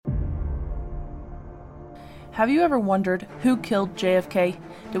Have you ever wondered who killed JFK?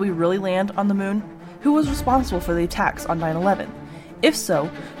 Did we really land on the moon? Who was responsible for the attacks on 9/11? If so,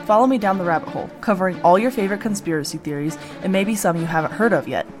 follow me down the rabbit hole, covering all your favorite conspiracy theories and maybe some you haven't heard of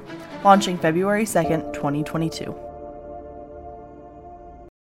yet. Launching February 2nd, 2022.